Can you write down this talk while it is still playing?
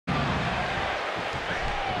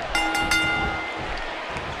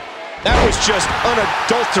That was just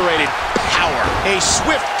unadulterated power. A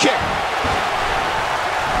swift kick.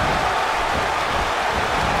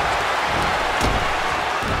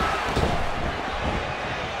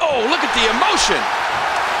 Oh, look at the emotion.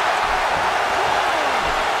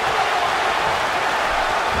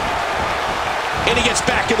 And he gets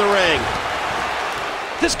back in the ring.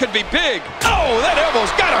 This could be big. Oh, that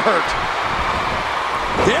elbow's gotta hurt.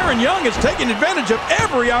 Darren Young is taking advantage of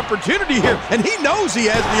every opportunity here, and he knows he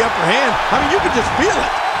has the upper hand. I mean, you can just feel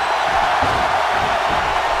it.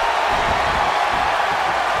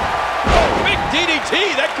 Oh, big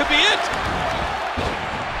DDT. That could be it.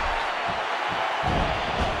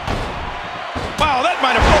 Wow, that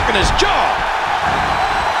might have broken his jaw.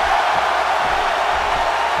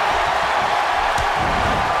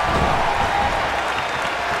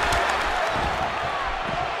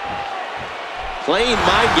 Playing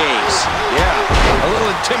mind games. Yeah, a little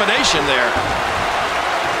intimidation there.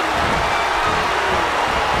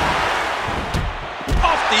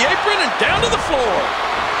 Off the apron and down to the floor.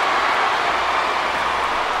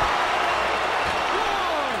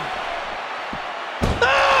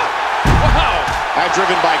 Ah! Wow.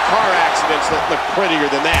 Driven by car accidents that look prettier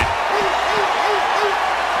than that.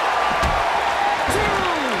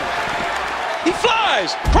 He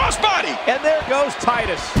flies! Crossbody! And there goes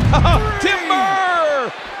Titus. Timber!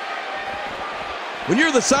 When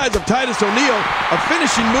you're the size of Titus O'Neil, a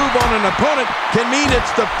finishing move on an opponent can mean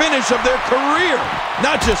it's the finish of their career,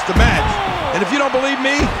 not just the match. And if you don't believe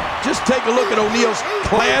me, just take a look at O'Neil's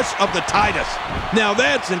Clash of the Titus. Now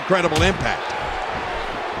that's incredible impact.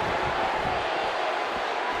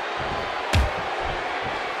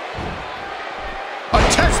 A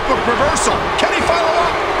textbook reversal. Can he follow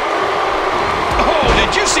up? Oh,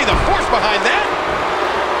 did you see the force behind that?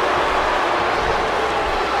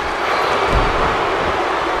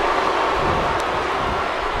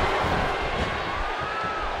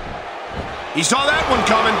 He saw that one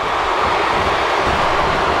coming.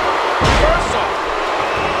 Reversal.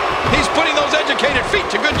 He's putting those educated feet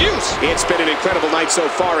to good use. It's been an incredible night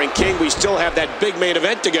so far, and King, we still have that big main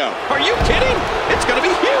event to go. Are you kidding? It's going to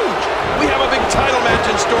be huge. We have a big title match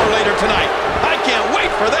in store later tonight. I can't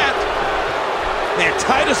wait for that. Man,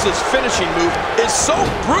 Titus's finishing move is so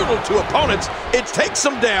brutal to opponents, it takes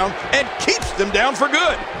them down and keeps them down for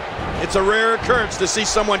good. It's a rare occurrence to see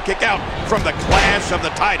someone kick out from the Clash of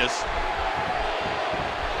the Titus.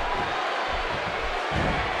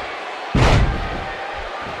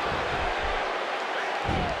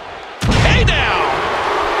 Hey now!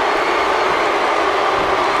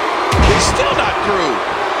 He's still not through.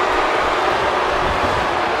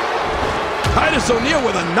 Titus O'Neil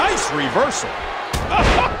with a nice reversal.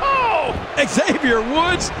 Oh, Xavier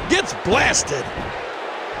Woods gets blasted.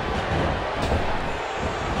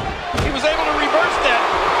 He was able to reverse that.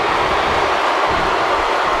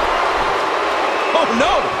 Oh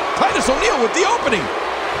no, Titus O'Neil with the opening.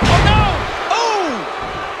 Oh no! Oh!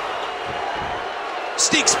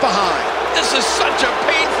 Sneaks behind. This is such a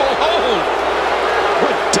painful hold.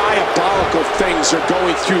 What diabolical things are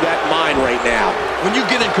going through that mind right now? When you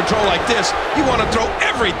get in control like this, you want to throw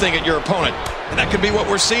everything at your opponent. And that could be what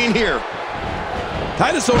we're seeing here.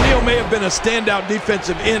 Titus O'Neil may have been a standout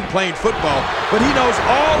defensive end playing football, but he knows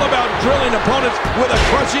all about drilling opponents with a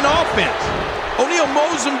crushing offense. O'Neil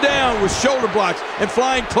mows them down with shoulder blocks and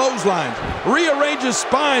flying clotheslines, rearranges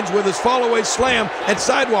spines with his fallaway slam and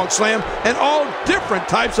sidewalk slam, and all different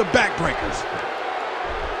types of backbreakers.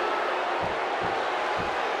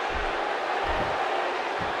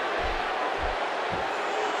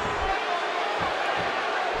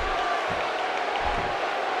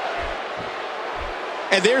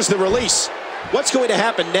 And there's the release. What's going to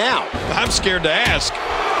happen now? I'm scared to ask.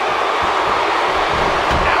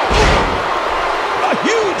 A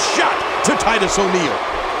huge shot to Titus O'Neil.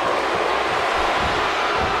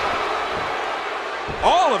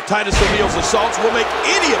 All of Titus O'Neil's assaults will make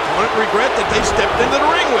any opponent regret that they stepped into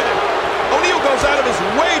the ring with him. O'Neil goes out of his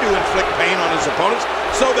way to inflict pain on his opponents,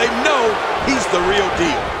 so they know he's the real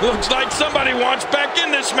deal. Looks like somebody wants back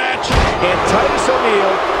in this match. And Titus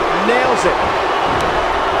O'Neil nails it.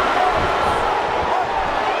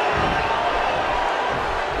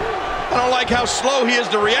 I don't like how slow he is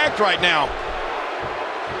to react right now.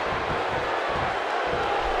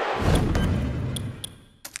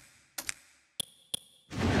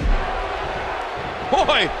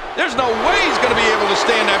 Boy, there's no way he's going to be able to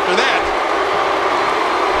stand after that.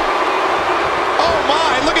 Oh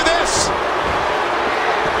my, look at this.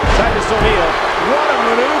 Titus O'Neil, what a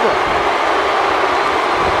maneuver.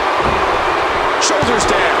 Shoulders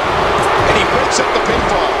down. And he breaks up the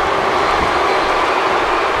pinfall.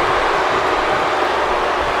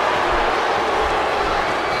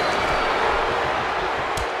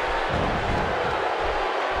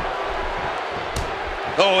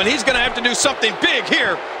 time to do something big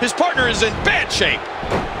here. His partner is in bad shape.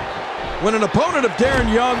 When an opponent of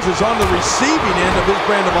Darren Young's is on the receiving end of his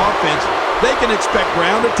brand of offense, they can expect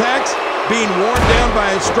ground attacks, being worn down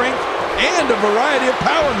by his strength, and a variety of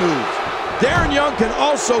power moves. Darren Young can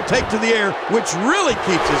also take to the air, which really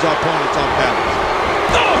keeps his opponents off balance.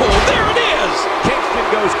 Oh, there it is! Kingston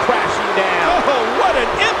goes crashing down. Oh, what an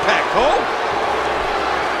impact, Cole!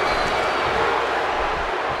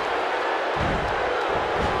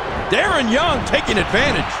 Darren Young taking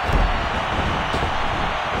advantage.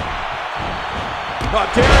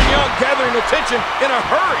 Darren Young gathering attention in a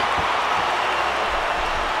hurry.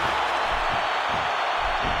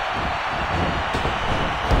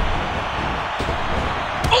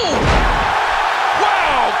 Oh!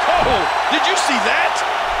 Wow, Cole! Did you see that?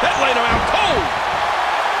 That laid him out cold.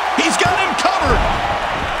 He's got him covered.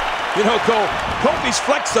 You know, Cole, Kofi's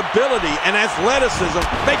flexibility and athleticism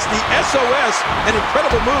makes the SOS an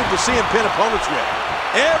incredible move to see him pin opponents with.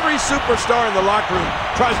 Every superstar in the locker room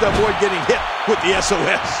tries to avoid getting hit with the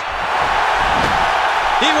SOS.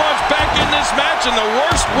 He wants back in this match in the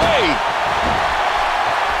worst way.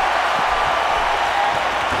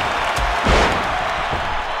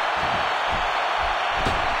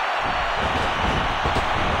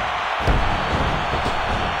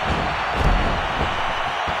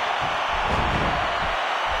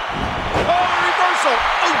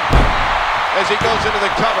 As he goes into the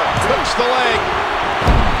cover, hooks the leg.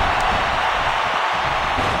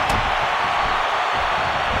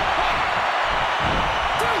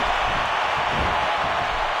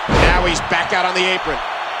 Now he's back out on the apron.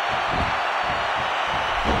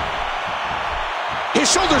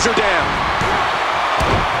 His shoulders are down.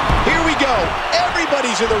 Here we go.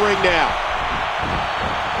 Everybody's in the ring now.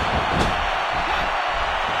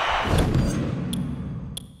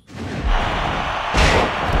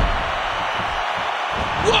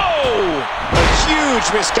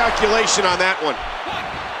 Huge miscalculation on that one.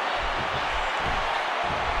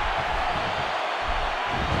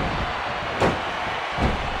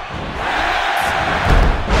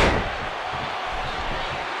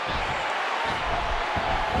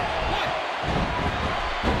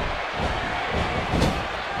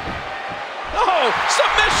 Oh,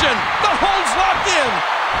 submission! The hold's locked in!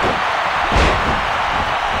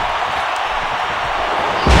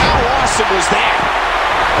 How awesome was that?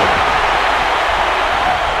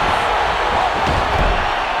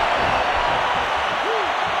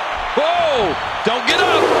 Don't get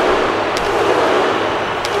up!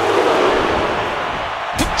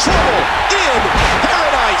 Trouble in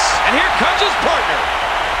paradise! And here comes his partner!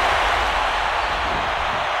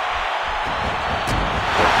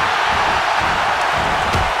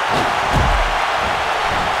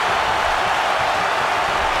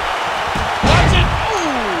 Watch it!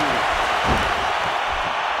 Ooh!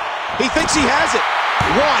 He thinks he has it.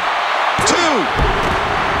 1, 2...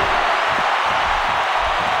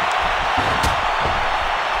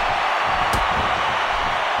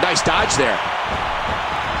 Nice dodge there.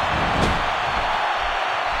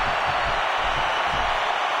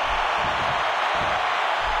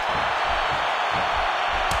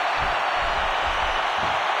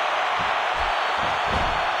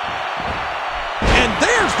 And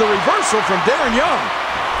there's the reversal from Darren Young.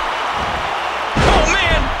 Oh,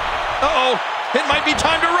 man! Uh-oh, it might be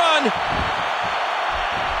time to run.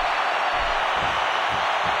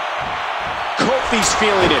 Kofi's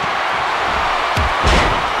feeling it.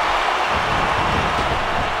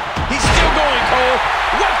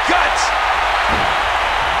 What guts!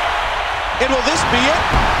 And will this be it?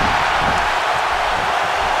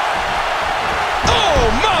 Oh,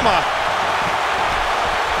 mama!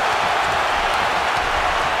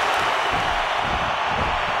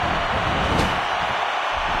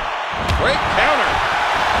 Great counter.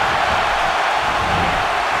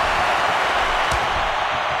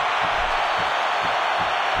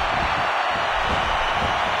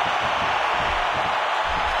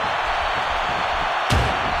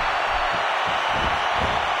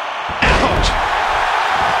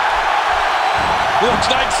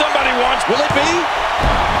 Looks like somebody wants. Will it be?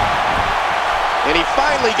 And he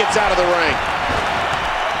finally gets out of the ring.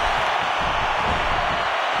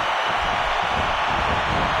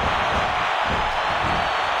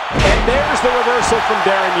 And there's the reversal from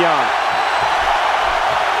Darren Young.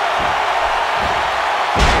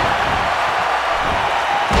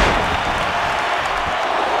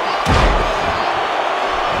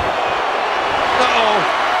 Uh-oh.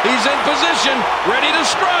 He's in position, ready to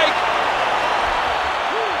strike.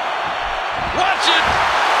 Watch it!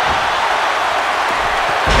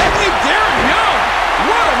 Hey, Darren Young!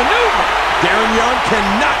 What a maneuver! Darren Darren Young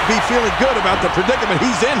cannot be feeling good about the predicament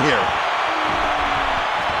he's in here.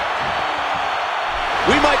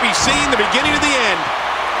 We might be seeing the beginning of the end.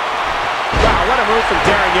 Wow, what a move from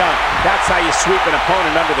Darren Young. That's how you sweep an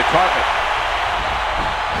opponent under the carpet.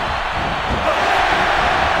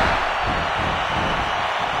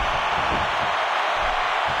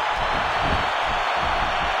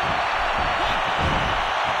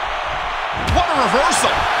 What a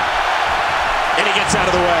reversal. And he gets out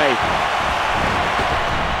of the way.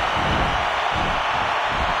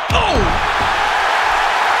 Oh!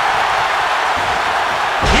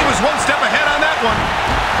 He was one step ahead on that one.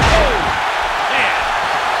 Oh, man.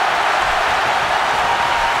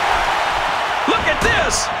 Look at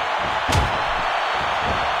this.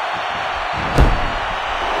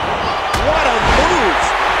 What a move.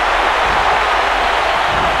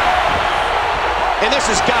 And this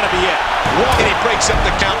has got to be it. And he breaks up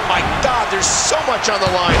the count. My God, there's so much on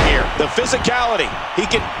the line here. The physicality. He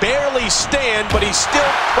can barely stand, but he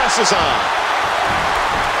still presses on.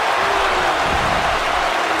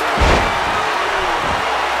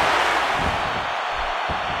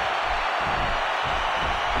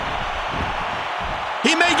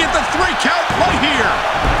 He may get the 3 count right here.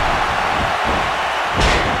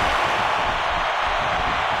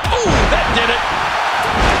 Oh, that did it.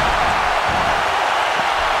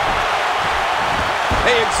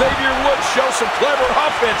 Hey, Xavier Woods shows some clever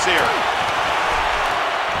offense here.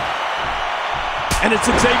 And it's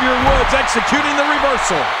Xavier Woods executing the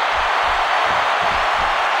reversal.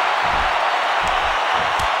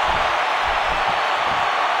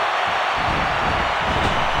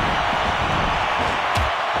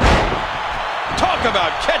 Talk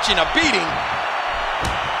about catching a beating.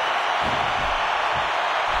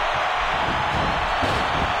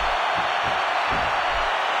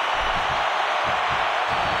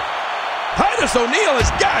 Titus O'Neil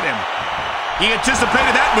has got him. He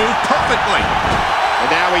anticipated that move perfectly. And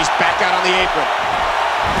now he's back out on the apron.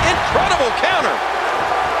 Incredible counter.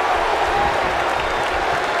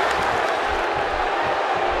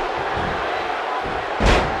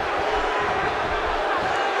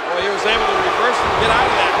 Boy, he was able to reverse and get out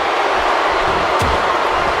of that.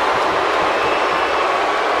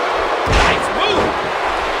 Nice move.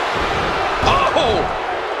 Oh!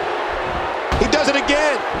 He does it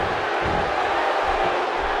again.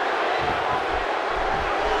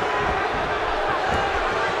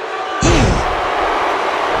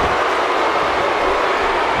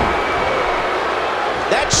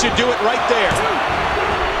 That should do it right there.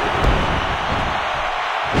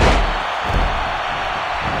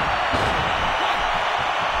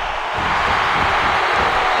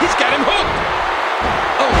 He's got him hooked.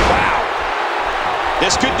 Oh, wow.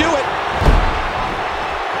 This could do it.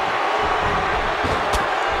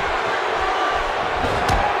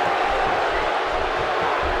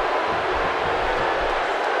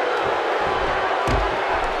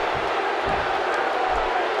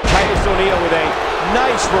 Titus O'Neil with a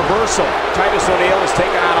nice reversal. Titus O'Neil has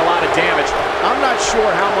taken on a lot of damage. I'm not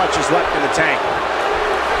sure how much is left in the tank.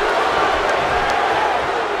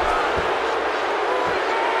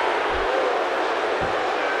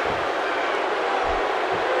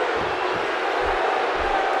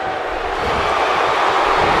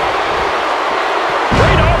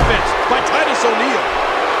 Great offense by Titus O'Neil.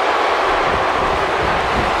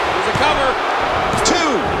 There's a cover. 2,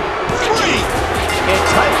 3. And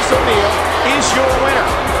Titus O'Neil is your winner.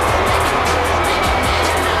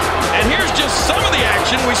 And here's just some of the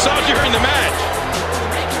action we saw during the match.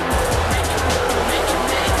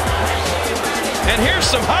 And here's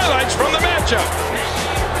some highlights from the matchup.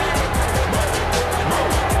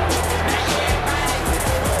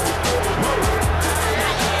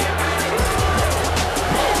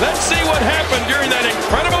 Let's see what happened during that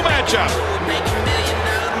incredible matchup.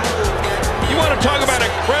 You want to talk about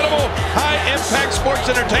incredible, high-impact sports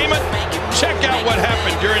entertainment? Check out what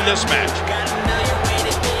happened during this match.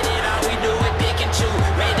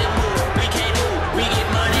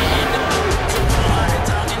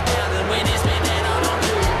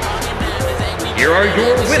 Here are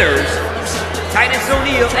your winners, Titus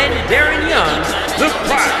O'Neil and Darren Young, the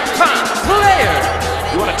Part-Time Players.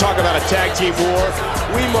 You want to talk about a tag team war?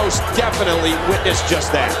 We most definitely witnessed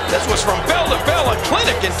just that. This was from bell to bell, a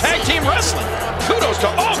clinic in tag team wrestling. Kudos to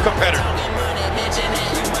all competitors.